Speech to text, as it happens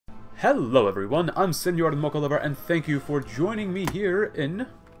Hello everyone, I'm Senor the Mocha Lover, and thank you for joining me here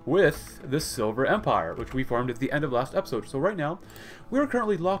with the Silver Empire, which we formed at the end of last episode. So right now, we're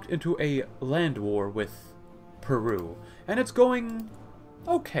currently locked into a land war with Peru, and it's going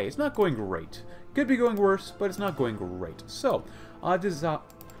okay. It's not going great. Could be going worse, but it's not going great. So, I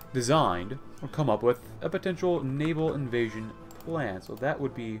designed or come up with a potential naval invasion plan. So that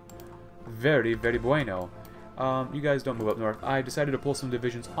would be very, very bueno. You guys don't move up north. I decided to pull some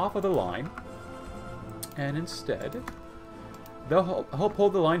divisions off of the line, and instead, they'll help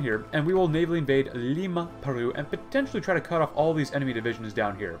hold the line here, and we will navally invade Lima, Peru, and potentially try to cut off all these enemy divisions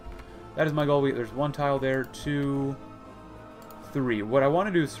down here. That is my goal. There's one tile there, 2, 3. What I want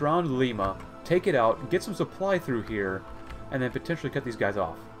to do is surround Lima, take it out, get some supply through here, and then potentially cut these guys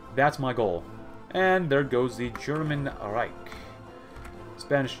off. That's my goal. And there goes the German Reich.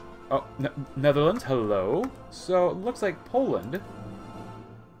 Spanish... Oh, Netherlands, hello. So, it looks like Poland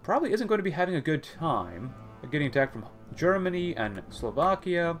probably isn't going to be having a good time getting attacked from Germany and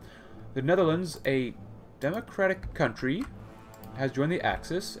Slovakia. The Netherlands, a democratic country, has joined the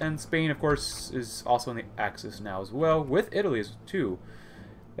Axis, and Spain, of course, is also in the Axis now as well, with Italy too.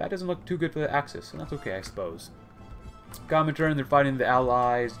 That doesn't look too good for the Axis, and that's okay, I suppose. Comintern, they're fighting the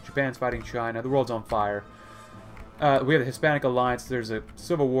Allies, Japan's fighting China, the world's on fire. We have the Hispanic Alliance, there's a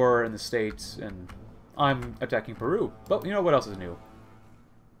civil war in the States, and I'm attacking Peru. But you know what else is new?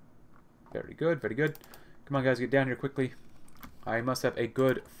 Very good, very good. Come on guys, get down here quickly. I must have a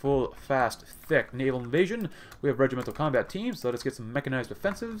good, full, fast, thick naval invasion. We have regimental combat teams, so let us get some mechanized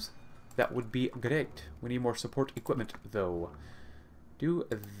offensives. That would be great. We need more support equipment, though. Do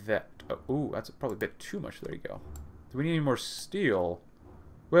that. Oh, ooh, that's probably a bit too much. There you go. Do we need any more steel?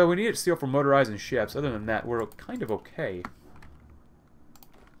 Well, we need steel for motorizing ships. Other than that, we're kind of okay.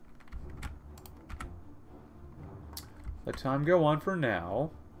 Let time go on for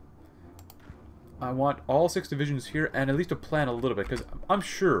now. I want all 6 divisions here, and at least to plan a little bit, because I'm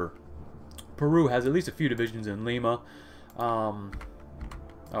sure Peru has at least a few divisions in Lima. Oh,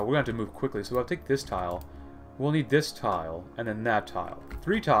 we're going to have to move quickly, so I'll take this tile. We'll need this tile, and then that tile.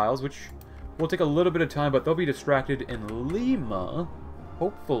 3 tiles, which will take a little bit of time, but they'll be distracted in Lima,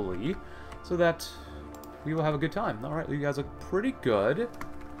 hopefully, so that we will have a good time. Alright, you guys look pretty good.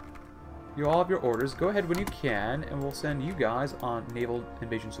 You all have your orders. Go ahead when you can, and we'll send you guys on naval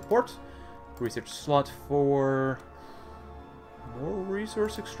invasion support. Research slot for more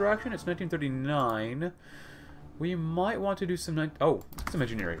resource extraction. It's 1939. We might want to do some some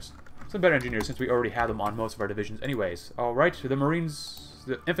engineers. Some better engineers, since we already have them on most of our divisions anyways. Alright, the Marines,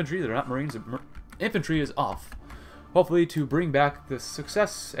 the infantry, they're not Marines, the infantry is off. Hopefully to bring back the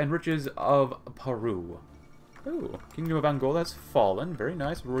success and riches of Peru. Ooh, Kingdom of Angola has fallen. Very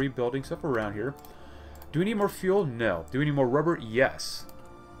nice. We're rebuilding stuff around here. Do we need more fuel? No. Do we need more rubber? Yes.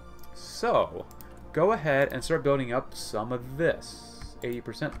 So, go ahead and start building up some of this.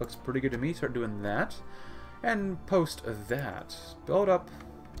 80% looks pretty good to me. Start doing that. And post that. Build up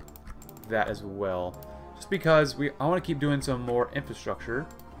that as well. Just because I want to keep doing some more infrastructure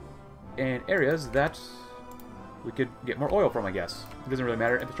in areas that we could get more oil from, I guess. It doesn't really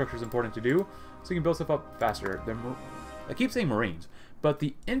matter. Infrastructure is important to do, so you can build stuff up faster. I keep saying Marines, but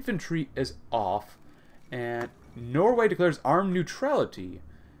the infantry is off, and Norway declares armed neutrality.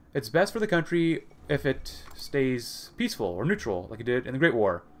 It's best for the country if it stays peaceful or neutral, like it did in the Great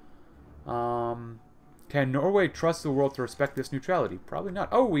War. Can Norway trust the world to respect this neutrality? Probably not.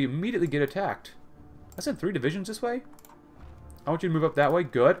 Oh, we immediately get attacked. I sent 3 divisions this way. I want you to move up that way.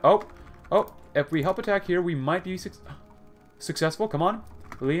 Good. Oh, if we help attack here, we might be successful. Come on.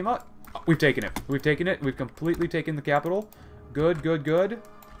 Lima. Oh, we've taken it. We've taken it. We've completely taken the capital. Good, good, good.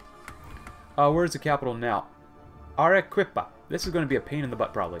 Where's the capital now? Arequipa. This is going to be a pain in the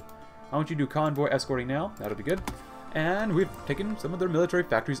butt, probably. I want you to do convoy escorting now. That'll be good. And we've taken some of their military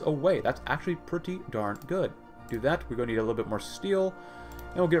factories away. That's actually pretty darn good. Do that. We're going to need a little bit more steel.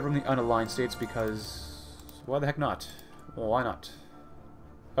 And we'll get it from the unaligned states because... why the heck not? Well, why not?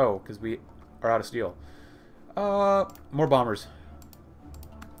 Oh, because we are out of steel. More bombers.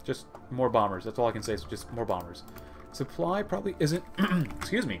 Just more bombers. That's all I can say is just more bombers. Supply probably isn't,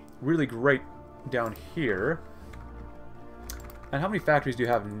 excuse me, really great down here. And how many factories do you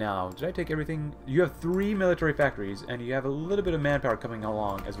have now? Did I take everything? You have 3 military factories, and you have a little bit of manpower coming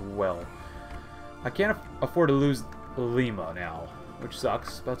along as well. I can't afford to lose Lima now, which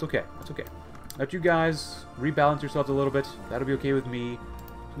sucks, but that's okay. That's okay. Let you guys rebalance yourselves a little bit. That'll be okay with me.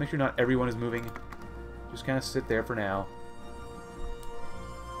 Just make sure not everyone is moving. Just kind of sit there for now.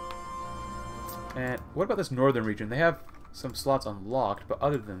 And what about this northern region? They have some slots unlocked, but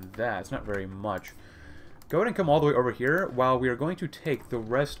other than that, it's not very much. Go ahead and come all the way over here while we are going to take the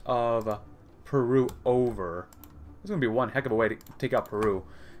rest of Peru over. This is going to be one heck of a way to take out Peru.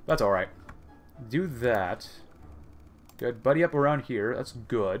 That's alright. Do that. Good. Buddy up around here. That's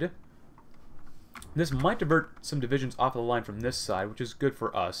good. This might divert some divisions off of the line from this side, which is good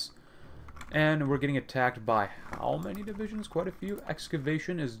for us. And we're getting attacked by how many divisions? Quite a few.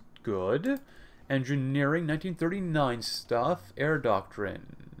 Excavation is good. Engineering, 1939 stuff. Air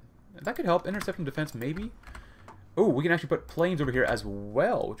doctrine. That could help. Interception defense, maybe. Oh, we can actually put planes over here as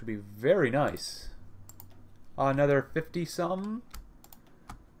well, which would be very nice. Another 50-some.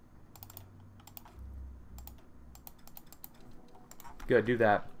 Good, do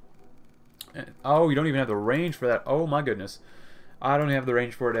that. Oh, you don't even have the range for that. Oh my goodness. I don't have the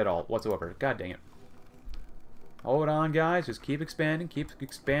range for it at all whatsoever. God dang it. Hold on, guys. Just keep expanding. Keep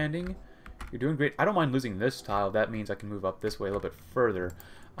expanding. You're doing great. I don't mind losing this tile. That means I can move up this way a little bit further.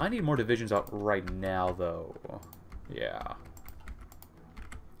 I need more divisions out right now, though. Yeah.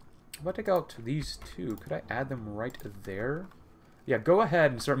 If I take out these two, could I add them right there? Yeah, go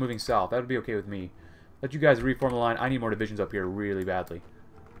ahead and start moving south. That would be okay with me. Let you guys reform the line. I need more divisions up here really badly.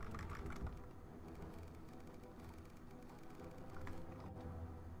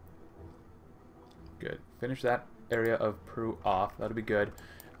 Good. Finish that area of Peru off. That'll be good.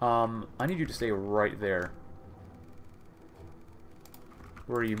 I need you to stay right there.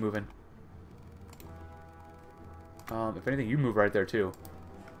 Where are you moving? If anything, you move right there too.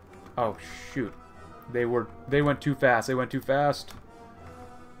 Oh shoot. They went too fast. They went too fast.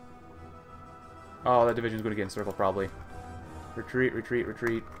 Oh, that division's going to get encircled probably. Retreat, retreat,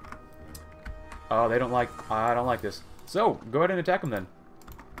 retreat. Oh, they don't like... I don't like this. So, go ahead and attack them then.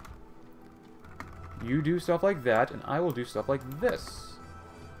 You do stuff like that, and I will do stuff like this.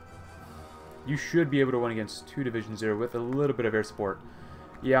 You should be able to win against two divisions here with a little bit of air support.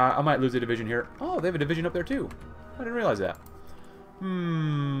 Yeah, I might lose a division here. Oh, they have a division up there too. I didn't realize that.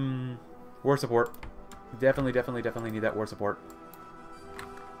 War support. Definitely need that war support.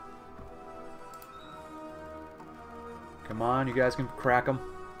 Come on, you guys can crack them.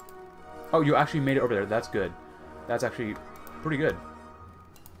 Oh, you actually made it over there. That's good. That's actually pretty good.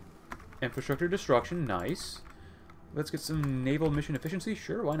 Infrastructure destruction. Nice. Let's get some naval mission efficiency.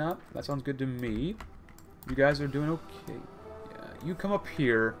 Sure, why not? That sounds good to me. You guys are doing okay. Yeah, you come up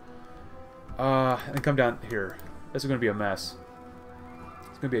here. And come down here. This is going to be a mess.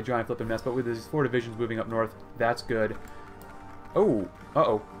 It's going to be a giant flipping mess. But with these 4 divisions moving up north, that's good. Oh.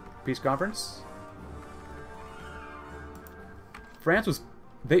 Uh-oh. Peace conference. France was...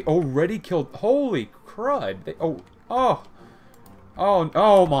 They already killed... Holy crud. They... Oh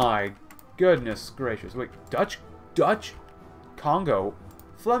my goodness gracious. Wait, Dutch Congo?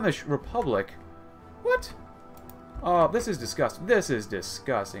 Flemish Republic? What? Oh, this is disgusting. This is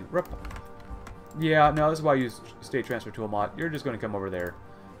disgusting. Yeah, no, this is why I use state transfer tool mod. You're just going to come over there.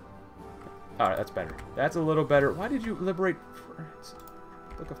 Alright, that's better. That's a little better. Why did you liberate France?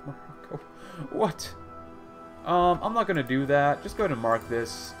 Look of Morocco. What? I'm not going to do that. Just go ahead and mark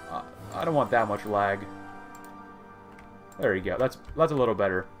this. I don't want that much lag. There you go. That's a little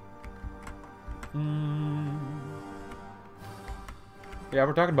better. Yeah,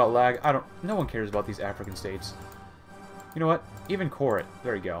 we're talking about lag. No one cares about these African states. You know what? Even core it.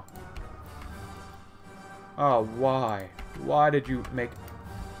 There you go. Oh, why? Why did you make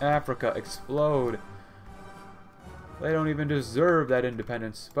Africa explode? They don't even deserve that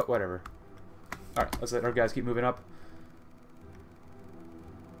independence. But whatever. Alright, let's let our guys keep moving up.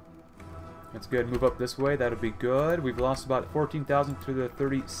 That's good. Move up this way. That'll be good. We've lost about 14,000 to the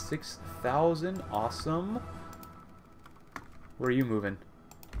 36,000. Awesome. Where are you moving?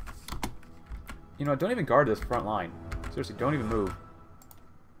 You know, don't even guard this front line. Seriously, don't even move.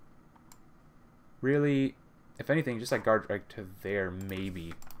 Really, if anything, just like guard right to there,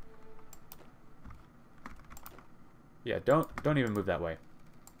 maybe. Yeah, don't even move that way.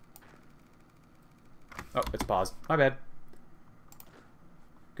 Oh, it's paused. My bad.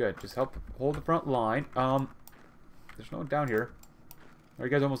 Good. Just help hold the front line. There's no one down here. Are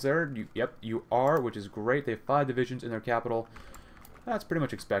you guys almost there? Yep, you are, which is great. They have 5 divisions in their capital. That's pretty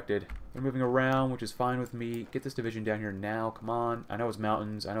much expected. They're moving around, which is fine with me. Get this division down here now. Come on. I know it's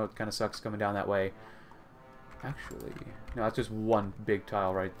mountains. I know it kind of sucks coming down that way. Actually, no, that's just one big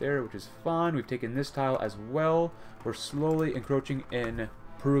tile right there, which is fine. We've taken this tile as well. We're slowly encroaching in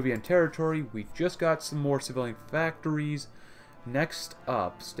Peruvian territory. We just got some more civilian factories. Next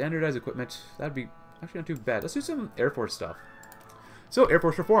up, standardized equipment. That'd be actually not too bad. Let's do some Air Force stuff. So, Air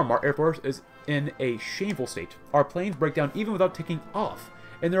Force reform. Our Air Force is in a shameful state. Our planes break down even without taking off.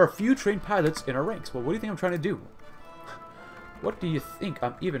 And there are few trained pilots in our ranks. Well, what do you think I'm trying to do? What do you think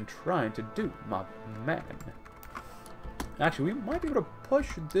I'm even trying to do, my man? Actually, we might be able to push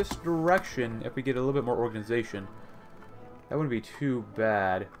this direction if we get a little bit more organization. That wouldn't be too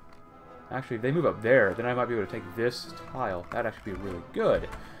bad. Actually, if they move up there, then I might be able to take this tile. That'd actually be really good.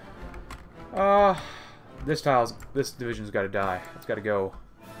 This division's got to die. It's got to go.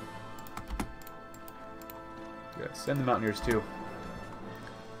 Good. Send the Mountaineers too.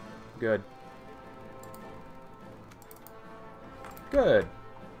 Good. Good.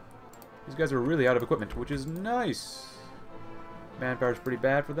 These guys are really out of equipment, which is nice. Manpower's pretty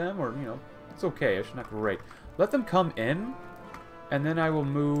bad for them, or, you know, it's okay. It's not great. Let them come in, and then I will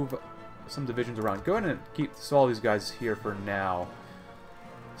move some divisions around. Go ahead and stall these guys here for now.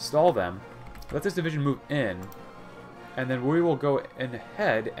 Stall them. Let this division move in, and then we will go in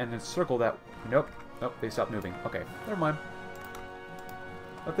ahead and encircle that. Nope. Nope, they stopped moving. Okay, never mind.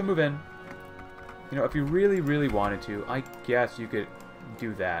 Let them move in. You know, if you really, really wanted to, I guess you could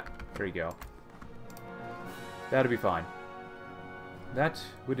do that. There you go. That'd be fine. That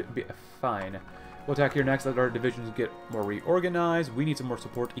would be fine. We'll attack here next. Let our divisions get more reorganized. We need some more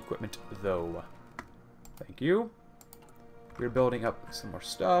support equipment, though. Thank you. We're building up some more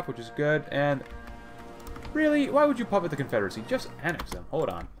stuff, which is good. And really, why would you puppet the Confederacy? Just annex them. Hold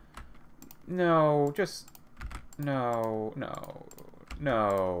on. No, just... No, no,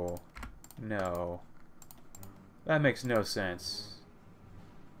 no, no. That makes no sense.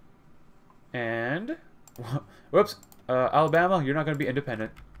 And... Whoops. Alabama, you're not going to be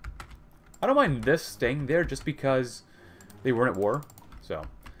independent. I don't mind this staying there just because they weren't at war. So,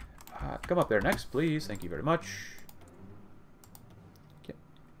 come up there next, please. Thank you very much. Okay.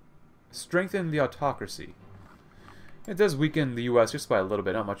 Strengthen the autocracy. It does weaken the U.S. just by a little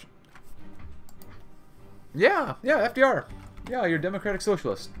bit, not much. Yeah, FDR. Yeah, you're democratic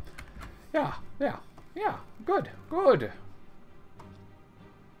socialist. Yeah, good.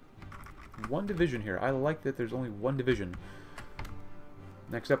 One division here. I like that there's only one division.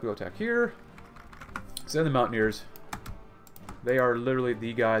 Next up, we'll attack here. Send the Mountaineers. They are literally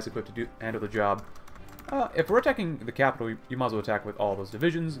the guys equipped to handle the job. If we're attacking the capital, you might as well attack with all those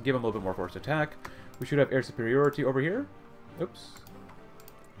divisions. Give them a little bit more force to attack. We should have air superiority over here. Oops.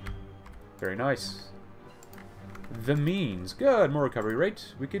 Very nice. The means. Good. More recovery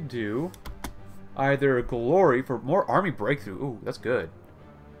rate. We could do either glory for more army breakthrough. Ooh, that's good.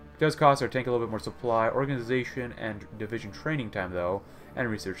 Does cost our tank a little bit more supply, organization, and division training time, though, and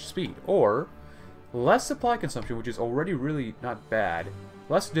research speed. Or less supply consumption, which is already really not bad.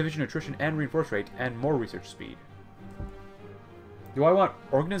 Less division attrition and reinforce rate, and more research speed. Do I want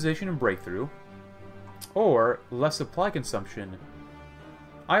organization and breakthrough? Or less supply consumption?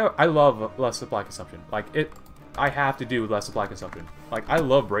 I love less supply consumption. Like, I have to do less supply consumption. Like, I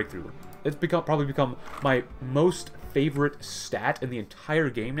love breakthrough. It's probably become my most favorite stat in the entire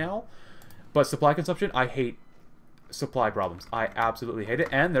game now. But supply consumption, I hate supply problems. I absolutely hate it.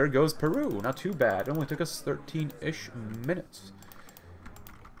 And there goes Peru. Not too bad. It only took us 13-ish minutes.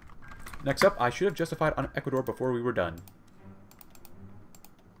 Next up, I should have justified on Ecuador before we were done.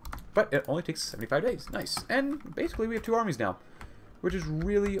 But it only takes 75 days. Nice. And basically we have 2 armies now, which is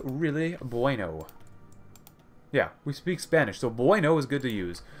really, really bueno. Yeah, we speak Spanish, so bueno is good to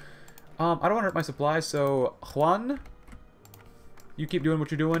use. I don't want to hurt my supplies, so Juan, you keep doing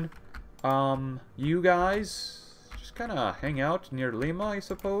what you're doing. You guys just kind of hang out near Lima, I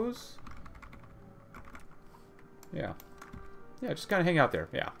suppose. Yeah. Yeah, just kind of hang out there.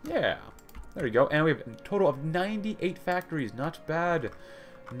 Yeah. There you go. And we have a total of 98 factories. Not bad.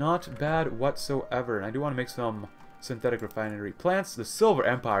 Not bad whatsoever. And I do want to make some synthetic refinery plants. The Silver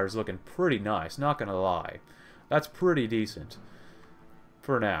Empire is looking pretty nice, not going to lie. That's pretty decent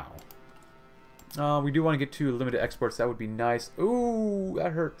for now. We do want to get to limited exports. That would be nice. Ooh,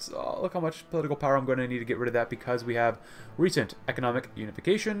 that hurts. Oh, look how much political power I'm going to need to get rid of that because we have recent economic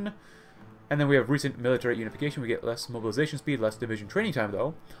unification. And then we have recent military unification. We get less mobilization speed, less division training time,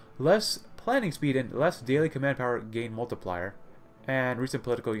 though. Less planning speed and less daily command power gain multiplier. And recent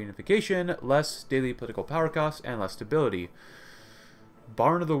political unification, less daily political power costs, and less stability.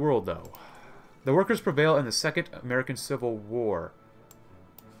 Barn of the world, though. The workers prevail in the Second American Civil War.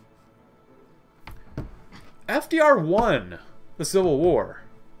 FDR won the Civil War.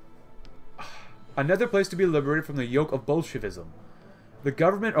 Another place to be liberated from the yoke of Bolshevism. The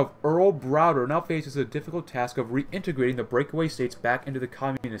government of Earl Browder now faces the difficult task of reintegrating the breakaway states back into the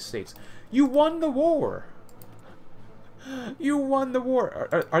communist states. You won the war! You won the war!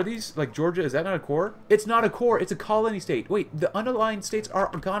 Are these, like, Georgia, is that not a core? It's not a core, it's a colony state. Wait, the unaligned states are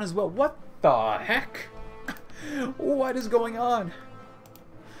gone as well. What the heck? What is going on?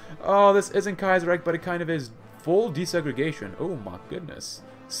 Oh, this isn't Kaiserreich, but it kind of is Full desegregation. Oh my goodness.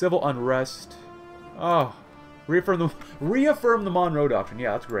 Civil unrest. Oh. Reaffirm the Monroe Doctrine.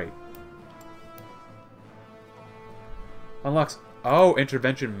 Yeah, that's great. Unlocks... Oh,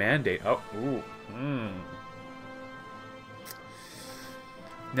 intervention mandate. Oh, ooh.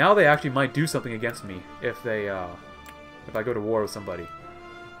 Now they actually might do something against me if they, if I go to war with somebody.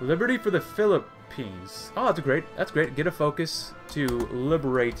 Liberty for the Philippines. Oh, that's great. That's great. Get a focus to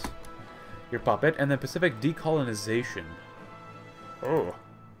liberate your puppet. And then Pacific decolonization. Oh.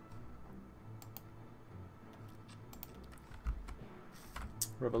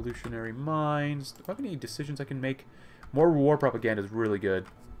 Revolutionary minds. Do I have any decisions I can make? More war propaganda is really good.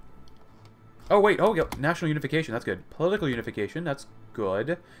 Oh, wait. Oh, yeah. National unification. That's good. Political unification. That's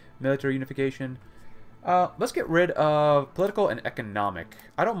good. Military unification. Let's get rid of political and economic.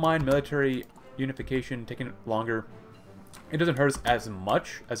 I don't mind military unification taking longer. It doesn't hurt us as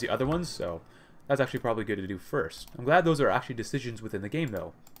much as the other ones, so that's actually probably good to do first. I'm glad those are actually decisions within the game,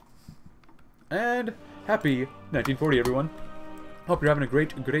 though. And happy 1940, everyone. Hope you're having a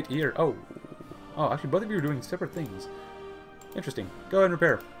great year. Oh, actually, both of you are doing separate things. Interesting. Go ahead and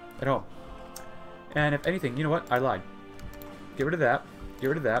repair at home. And if anything, you know what? I lied. Get rid of that. Get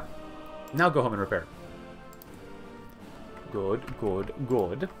rid of that. Now go home and repair. Good, good,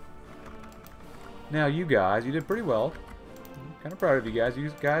 good. Now you guys, you did pretty well. I'm kind of proud of you guys.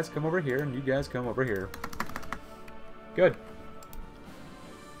 You guys come over here, and you guys come over here. Good.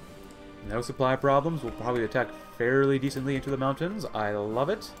 No supply problems. We'll probably attack fairly decently into the mountains. I love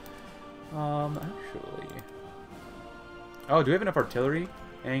it. Actually... Oh, do we have enough artillery?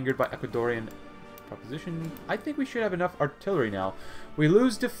 Angered by Ecuadorian proposition. I think we should have enough artillery now. We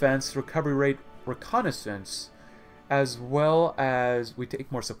lose defense, recovery rate, reconnaissance, as well as we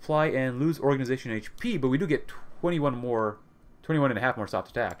take more supply and lose organization HP, but we do get 21 and a half more soft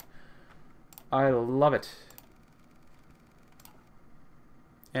attack. I love it.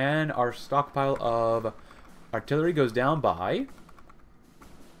 And our stockpile of artillery goes down by...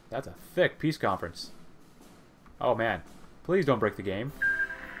 That's a thick peace conference. Oh, man. Please don't break the game.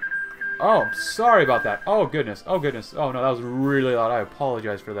 Oh, I'm sorry about that. Oh, goodness. Oh, goodness. Oh, no, that was really loud. I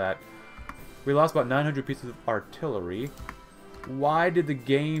apologize for that. We lost about 900 pieces of artillery. Why did the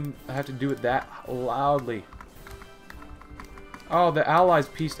game have to do it that loudly? Oh, the Allies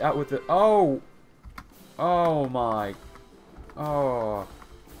pieced out with the... Oh! Oh, my... Oh...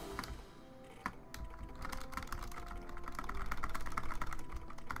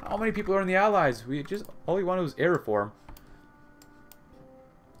 How many people are in the Allies? All we wanted was air reform.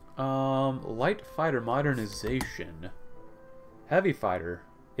 Light fighter modernization. Heavy fighter.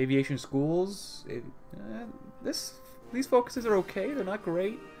 Aviation schools. These focuses are okay. They're not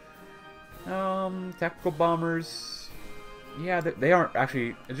great. Tactical bombers. Yeah, they aren't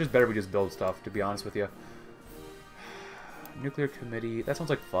actually... It's just better we just build stuff, to be honest with you. Nuclear committee. That sounds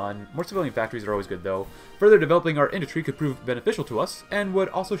like fun. More civilian factories are always good, though. Further developing our industry could prove beneficial to us, and would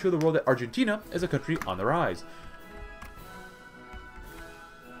also show the world that Argentina is a country on the rise.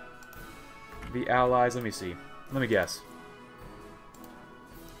 The Allies, let me see. Let me guess.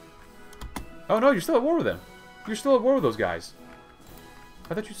 Oh no, you're still at war with them. You're still at war with those guys.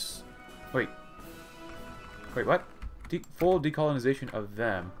 I thought you... Wait. Wait, what? Full decolonization of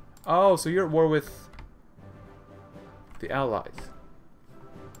them. Oh, so you're at war with... the Allies.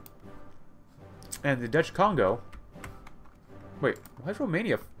 And the Dutch Congo... Wait, why is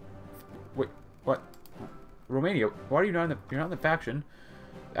Romania... Wait, what? Romania, why are you not in the... You're not in the faction.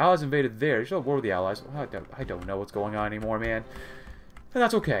 The Allies invaded there. You're still at war with the Allies. I don't know what's going on anymore, man. And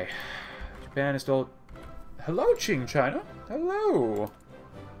that's okay. Japan is still... Hello, Qing China. Hello.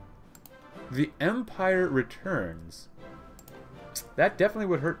 The Empire returns. That definitely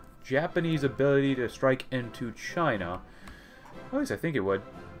would hurt Japanese ability to strike into China. At least I think it would.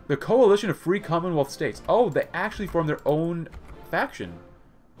 The Coalition of Free Commonwealth States. Oh, they actually formed their own faction.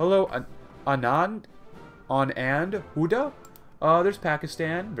 Hello, Anand? Huda? There's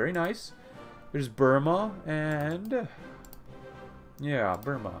Pakistan. Very nice. There's Burma. And... yeah,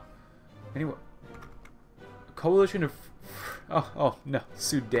 Burma. Anyway. Coalition of... Oh, no.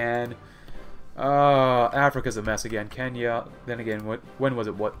 Sudan. Africa's a mess again. Kenya. Then again, when was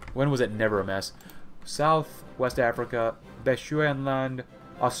it? When was it never a mess? South, West Africa, Bechuanaland,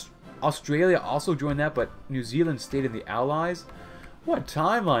 Australia also joined that, but New Zealand stayed in the Allies. What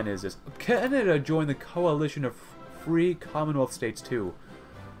timeline is this? Canada joined the Coalition of Free Commonwealth States too,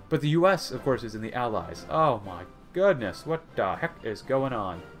 but the U.S. of course is in the Allies. Oh my goodness, what the heck is going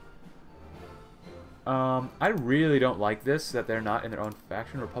on? I really don't like this that they're not in their own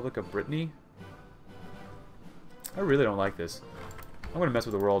faction. Republic of Brittany. I really don't like this. I'm gonna mess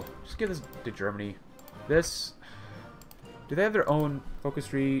with the world. Just give this to Germany. This... Do they have their own focus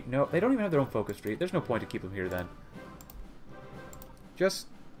tree? No, they don't even have their own focus tree. There's no point to keep them here then. Just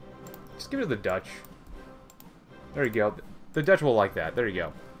give it to the Dutch. There you go. The Dutch will like that. There you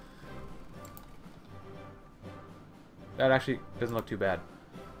go. That actually doesn't look too bad.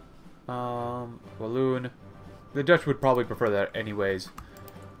 Walloon. The Dutch would probably prefer that anyways.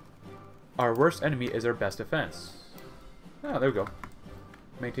 Our worst enemy is our best defense. Oh, there we go.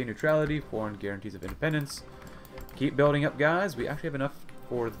 Maintain neutrality, foreign guarantees of independence. Keep building up, guys. We actually have enough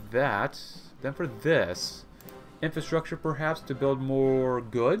for that. Then for this, infrastructure perhaps to build more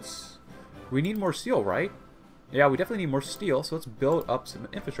goods. We need more steel, right? Yeah, we definitely need more steel, so let's build up some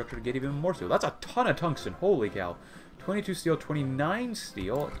infrastructure to get even more steel. That's a ton of tungsten. Holy cow. 22 steel, 29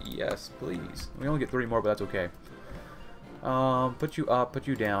 steel. Yes, please. We only get 3 more, but that's okay. Put you up, put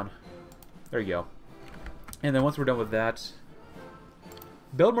you down. There you go. And then once we're done with that,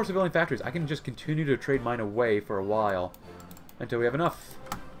 build more civilian factories. I can just continue to trade mine away for a while until we have enough.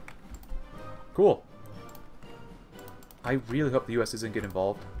 Cool. I really hope the U.S. doesn't get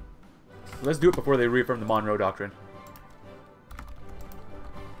involved. Let's do it before they reaffirm the Monroe Doctrine.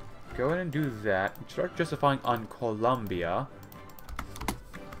 Go ahead and do that. Start justifying on Colombia.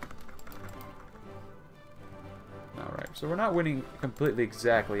 Alright, so we're not winning completely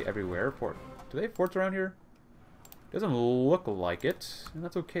exactly everywhere. Do they have forts around here? Doesn't look like it, and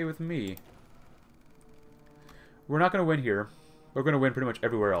that's okay with me. We're not going to win here. We're going to win pretty much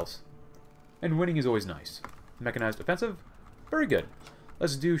everywhere else. And winning is always nice. Mechanized offensive? Very good.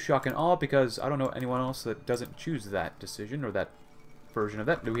 Let's do shock and awe, because I don't know anyone else that doesn't choose that decision, or that version of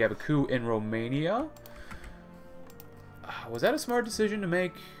that. Do we have a coup in Romania? Was that a smart decision to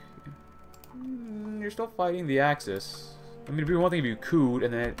make? You're still fighting the Axis. I mean, it'd be one thing if you couped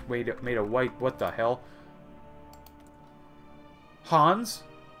and then it made a white... What the hell? Hans?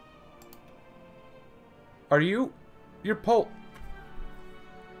 Are you... You're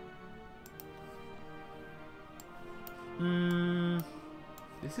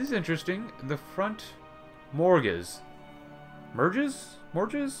This is interesting. The front... Morges. Merges?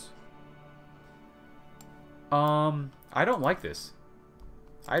 Morges? I don't like this.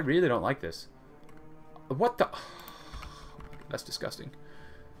 I really don't like this. What the... That's disgusting.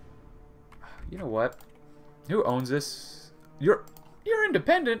 You know what? Who owns this? You're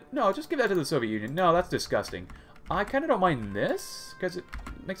independent? No, just give that to the Soviet Union. No, that's disgusting. I kind of don't mind this, because it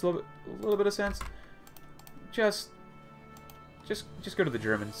makes a little bit of sense. Just go to the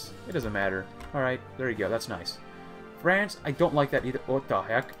Germans. It doesn't matter. Alright, there you go. That's nice. France, I don't like that either. What the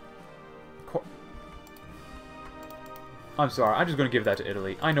heck? I'm sorry. I'm just going to give that to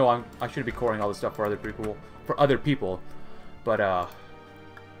Italy. I know I should be coring all this stuff for other people. But,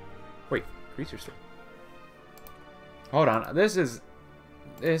 wait. Increase your strength. Hold on. This is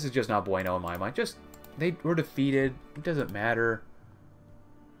just not bueno in my mind. They were defeated. It doesn't matter.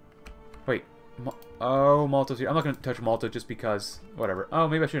 Wait. Oh, Malta's here. I'm not going to touch Malta just because... Whatever. Oh,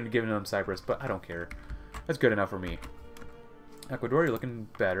 maybe I shouldn't have given them Cyprus, but I don't care. That's good enough for me. Ecuador, you're looking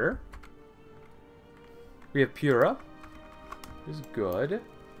better. We have Pura. This is good.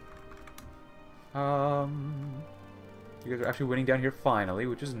 You guys are actually winning down here finally,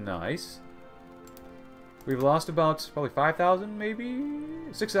 which is nice. We've lost about probably 5,000, maybe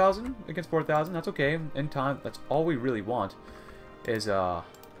 6,000 against 4,000. That's okay. In time, that's all we really want. Is you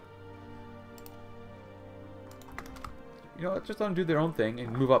know, just let them do their own thing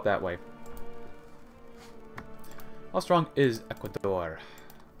and move up that way. How strong is Ecuador?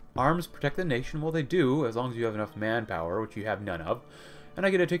 Arms protect the nation. Well, they do, as long as you have enough manpower, which you have none of. And I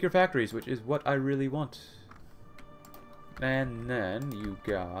get to take your factories, which is what I really want. And then, you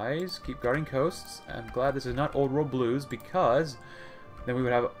guys, keep guarding coasts. I'm glad this is not Old World Blues, because then we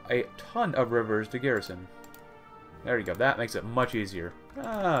would have a ton of rivers to garrison. There you go. That makes it much easier.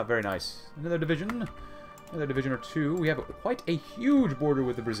 Ah, very nice. Another division or two. We have quite a huge border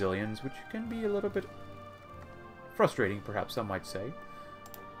with the Brazilians, which can be a little bit frustrating, perhaps some might say.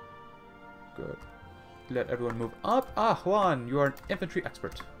 Good. Let everyone move up. Ah, Juan, you are an infantry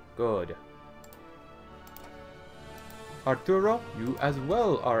expert. Good. Arturo, you as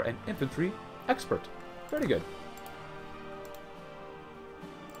well are an infantry expert. Very good.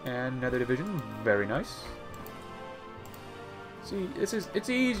 And another division. Very nice. See, it's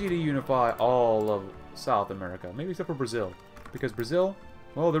easy to unify all of South America, maybe except for Brazil, because Brazil,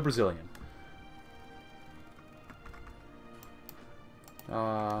 well, they're Brazilian.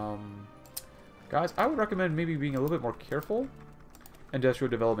 Guys, I would recommend maybe being a little bit more careful. Industrial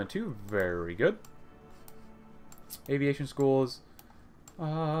development too, very good. Aviation schools,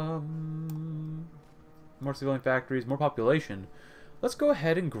 more civilian factories, more population. Let's go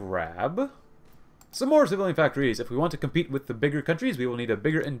ahead and grab Some more civilian factories. If we want to compete with the bigger countries, we will need a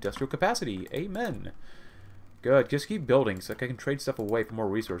bigger industrial capacity. Amen. Good. Just keep building so I can trade stuff away for more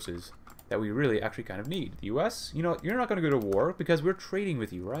resources that we really actually kind of need. The U.S., you know, you're not going to go to war because we're trading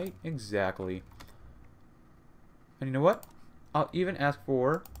with you, right? Exactly. And you know what? I'll even ask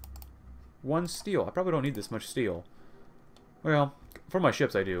for 1 steel. I probably don't need this much steel. Well, for my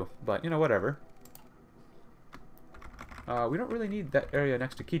ships I do, but, you know, whatever. We don't really need that area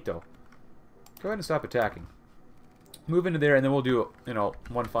next to Quito. Go ahead and stop attacking. Move into there, and then we'll do, you know,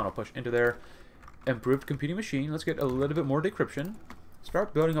 one final push into there. Improved computing machine. Let's get a little bit more decryption.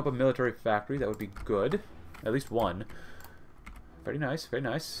 Start building up a military factory. That would be good. At least one. Very nice, very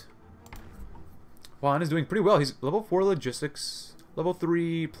nice. Juan is doing pretty well. He's level 4 logistics, level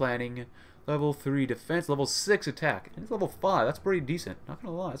 3 planning, level 3 defense, level 6 attack. And he's level 5. That's pretty decent. Not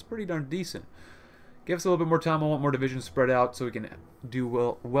gonna lie, that's pretty darn decent. Give us a little bit more time. I want more divisions spread out so we can do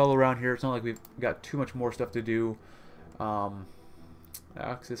well around here. It's not like we've got too much more stuff to do.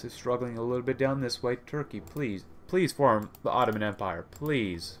 Axis is struggling a little bit down this way. Turkey, please. Please form the Ottoman Empire.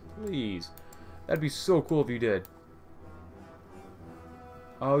 Please. Please. That'd be so cool if you did.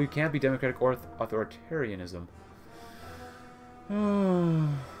 Oh, you can't be democratic or authoritarianism.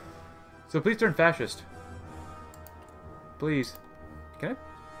 So please turn fascist. Please. Can I?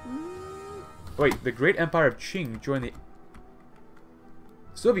 Wait, the Great Empire of Qing joined the...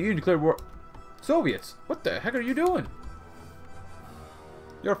 Soviet Union declared war... Soviets! What the heck are you doing?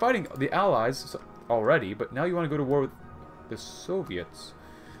 You're fighting the Allies already, but now you want to go to war with the Soviets.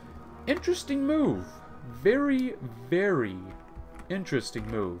 Interesting move. Very, very interesting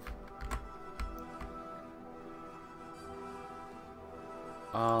move.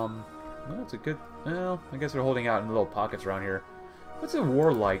 Well, it's a good... Well, I guess they're holding out in little pockets around here. What's a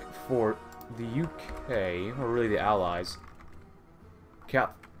war like for the UK, or really the Allies?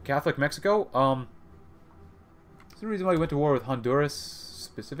 Catholic Mexico? Is there a reason why we went to war with Honduras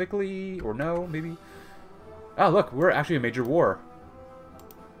specifically? Or no, maybe? Ah, look, we're actually a major war.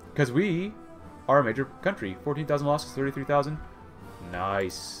 Because we are a major country. 14,000 losses, 33,000.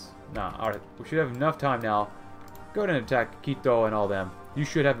 Nice. Nah, alright. We should have enough time now. Go ahead and attack Quito and all them. You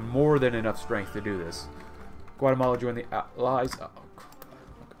should have more than enough strength to do this. Guatemala join the Allies.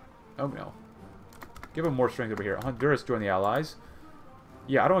 Oh no. Give them more strength over here. Honduras join the Allies.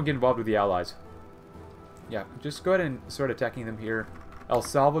 Yeah, I don't want to get involved with the Allies. Yeah, just go ahead and start attacking them here. El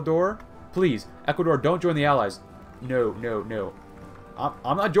Salvador, please. Ecuador, don't join the Allies. No, no, no.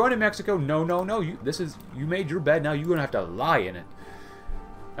 I'm not joining Mexico. No, no, no. You made your bed. Now you're gonna have to lie in it.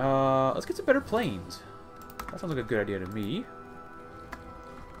 Let's get some better planes. That sounds like a good idea to me.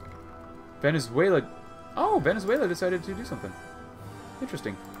 Venezuela. Oh, Venezuela decided to do something.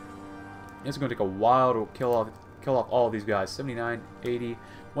 Interesting. It's going to take a while to kill off all of these guys. 79, 80.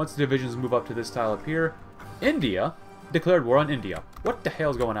 Once the divisions move up to this tile up here. India declared war on India. What the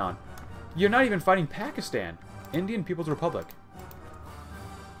hell is going on? You're not even fighting Pakistan. Indian People's Republic.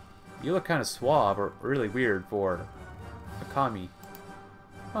 You look kind of suave or really weird for a commie.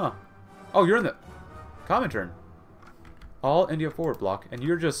 Huh. Oh, you're in the Comintern. All India forward block, and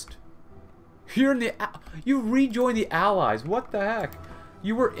you're just... You're in the... You rejoined the Allies. What the heck?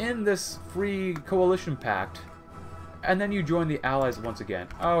 You were in this free coalition pact, and then you joined the Allies once again.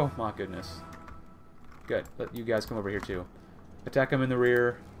 Oh, my goodness. Good. Let you guys come over here, too. Attack them in the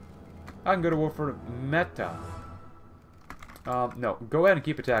rear. I can go to war for Meta. No. Go ahead and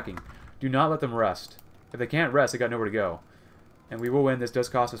keep attacking. Do not let them rest. If they can't rest, they got nowhere to go. And we will win. This does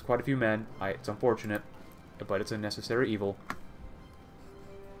cost us quite a few men. It's unfortunate, but it's a necessary evil.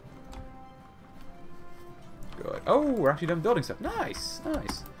 Good. Oh, we're actually done building stuff. Nice,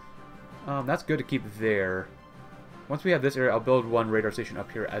 nice. That's good to keep there. Once we have this area, I'll build one radar station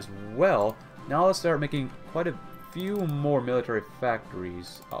up here as well. Now let's start making quite a few more military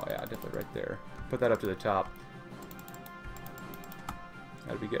factories. Oh yeah, definitely right there. Put that up to the top.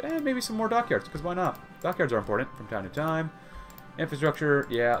 That'd be good. And maybe some more dockyards, because why not? Dockyards are important from time to time. Infrastructure,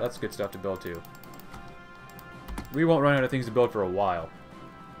 yeah, that's good stuff to build too. We won't run out of things to build for a while.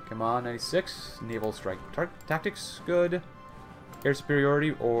 Come on, 96. Naval strike tactics, good. Air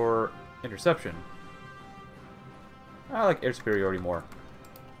superiority or interception. I like air superiority more.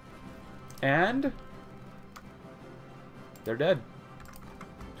 And they're dead.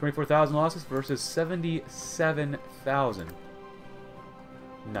 24,000 losses versus 77,000.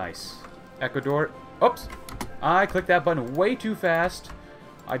 Nice. Ecuador. Oops. I clicked that button way too fast.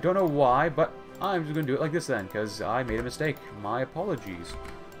 I don't know why, but I'm just going to do it like this then, because I made a mistake. My apologies.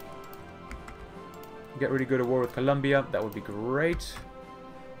 Get ready to go to war with Colombia. That would be great.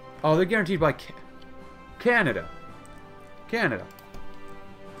 Oh, they're guaranteed by Canada. Canada.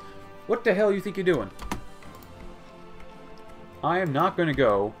 What the hell you think you're doing? I am not going to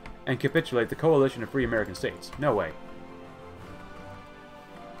go and capitulate the Coalition of Free American States. No way.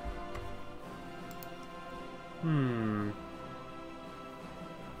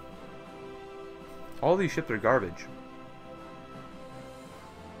 All these ships are garbage.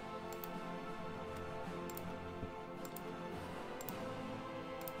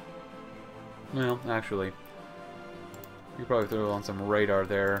 Well, actually, you could probably throw on some radar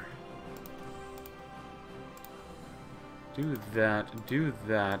there. Do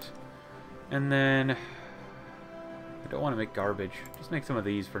that, and then I don't want to make garbage. Just make some of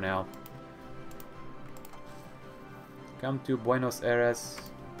these for now. Come to Buenos Aires.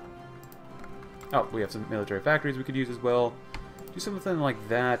 Oh, we have some military factories we could use as well. Do something like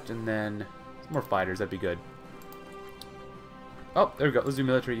that, and then some more fighters. That'd be good. Oh, there we go. Let's do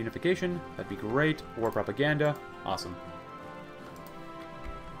military unification. That'd be great. War propaganda. Awesome.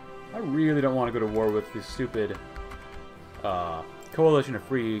 I really don't want to go to war with this stupid Coalition of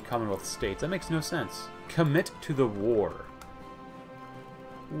Free Commonwealth States. That makes no sense. Commit to the war.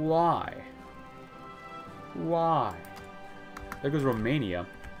 Why? Why? There goes Romania.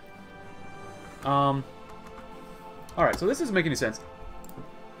 Alright, so this doesn't make any sense.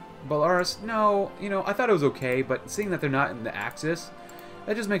 Belarus, no, you know, I thought it was okay, but seeing that they're not in the Axis,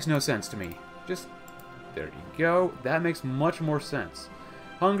 that just makes no sense to me. Just, there you go. That makes much more sense.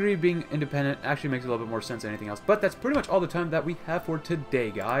 Hungary being independent actually makes a little bit more sense than anything else. But that's pretty much all the time that we have for today,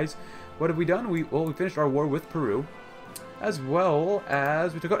 guys. What have we done? We finished our war with Peru, as well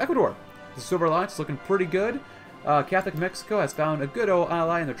as we took out Ecuador. The Silver Alliance is looking pretty good. Catholic Mexico has found a good old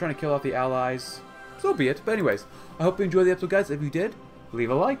ally, and they're trying to kill off the allies. So be it. But anyways, I hope you enjoyed the episode, guys. If you did,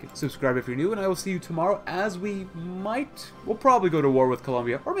 leave a like, subscribe if you're new, and I will see you tomorrow as we'll probably go to war with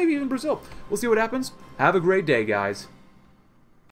Colombia, or maybe even Brazil. We'll see what happens. Have a great day, guys.